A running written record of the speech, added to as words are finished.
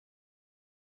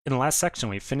In the last section,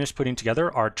 we finished putting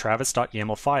together our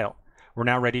travis.yaml file. We're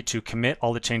now ready to commit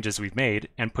all the changes we've made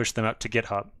and push them up to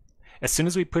GitHub. As soon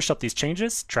as we push up these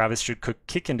changes, Travis should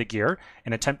kick into gear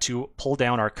and attempt to pull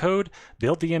down our code,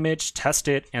 build the image, test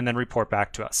it, and then report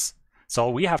back to us. So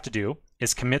all we have to do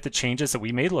is commit the changes that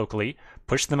we made locally,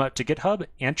 push them up to GitHub,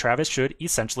 and Travis should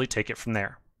essentially take it from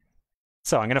there.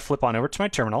 So I'm going to flip on over to my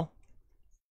terminal,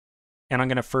 and I'm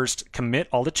going to first commit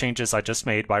all the changes I just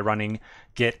made by running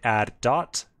git add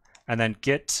dot, and then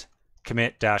git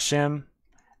commit -m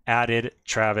added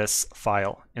Travis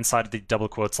file inside of the double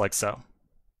quotes like so.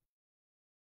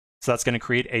 So that's going to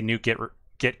create a new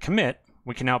git commit.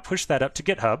 We can now push that up to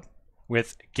GitHub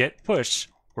with git push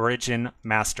origin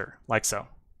master, like so.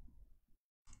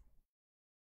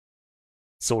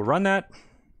 So we'll run that,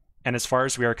 and as far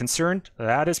as we are concerned,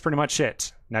 that is pretty much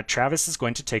it. Now Travis is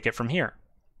going to take it from here.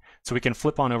 So we can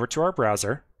flip on over to our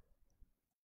browser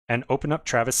and open up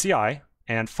Travis CI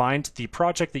and find the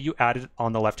project that you added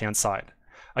on the left-hand side.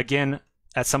 Again,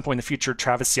 at some point in the future,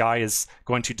 Travis CI is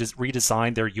going to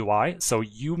redesign their UI, so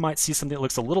you might see something that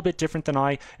looks a little bit different than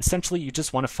I. Essentially, you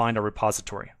just want to find a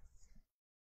repository.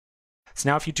 So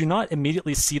now if you do not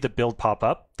immediately see the build pop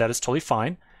up, that is totally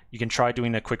fine. You can try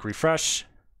doing a quick refresh,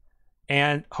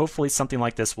 and hopefully something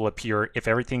like this will appear if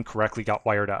everything correctly got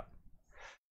wired up.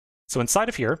 So inside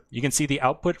of here, you can see the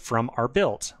output from our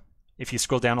build. If you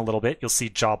scroll down a little bit, you'll see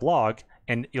job log,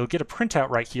 and you'll get a printout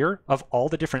right here of all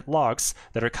the different logs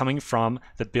that are coming from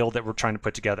the build that we're trying to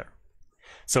put together.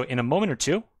 So in a moment or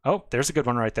two, oh, there's a good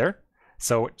one right there.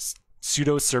 So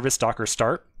sudo service docker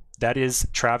start. That is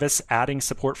Travis adding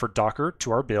support for Docker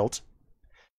to our build.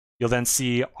 You'll then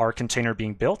see our container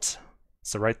being built.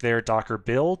 So right there, Docker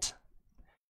build.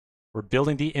 We're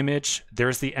building the image.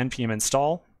 There's the npm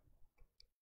install.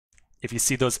 If you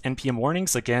see those npm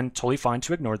warnings, again, totally fine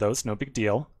to ignore those, no big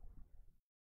deal.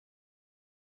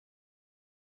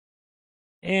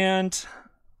 And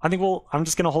I'm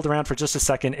just going to hold around for just a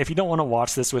second. If you don't want to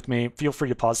watch this with me, feel free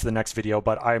to pause to the next video,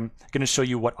 but I'm going to show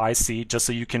you what I see just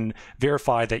so you can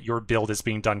verify that your build is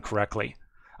being done correctly.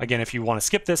 Again, if you want to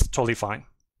skip this, totally fine.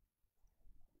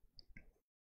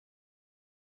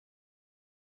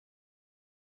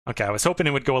 Okay, I was hoping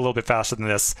it would go a little bit faster than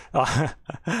this.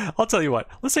 I'll tell you what,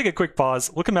 let's take a quick pause.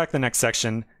 We'll come back to the next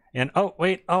section. And oh,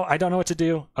 wait, I don't know what to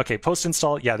do. Okay, post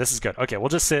install, yeah, this is good. Okay, we'll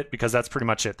just sit because that's pretty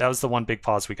much it. That was the one big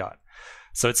pause we got.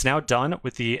 So it's now done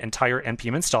with the entire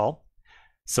npm install.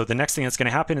 So the next thing that's going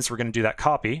to happen is we're going to do that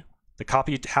copy. The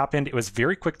copy happened, it was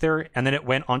very quick there, and then it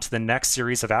went on to the next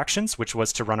series of actions, which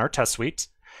was to run our test suite.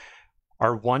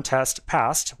 Our one test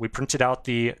passed. We printed out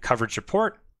the coverage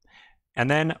report, and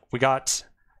then we got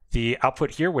the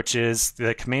output here, which is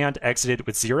the command exited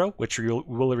with 0, which you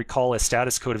will recall a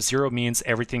status code of 0 means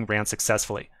everything ran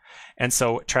successfully. And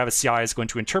so Travis CI is going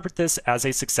to interpret this as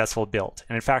a successful build.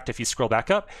 And in fact, if you scroll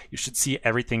back up, you should see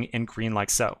everything in green like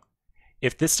so.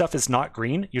 If this stuff is not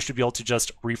green, you should be able to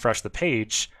just refresh the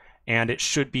page, and it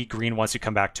should be green once you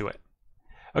come back to it.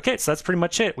 Okay, so that's pretty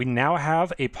much it. We now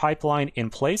have a pipeline in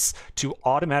place to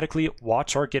automatically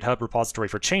watch our GitHub repository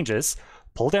for changes,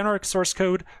 pull down our source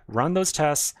code, run those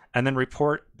tests, and then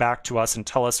report back to us and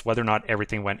tell us whether or not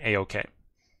everything went A-OK.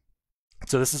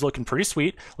 So this is looking pretty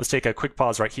sweet. Let's take a quick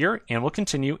pause right here, and we'll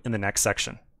continue in the next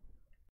section.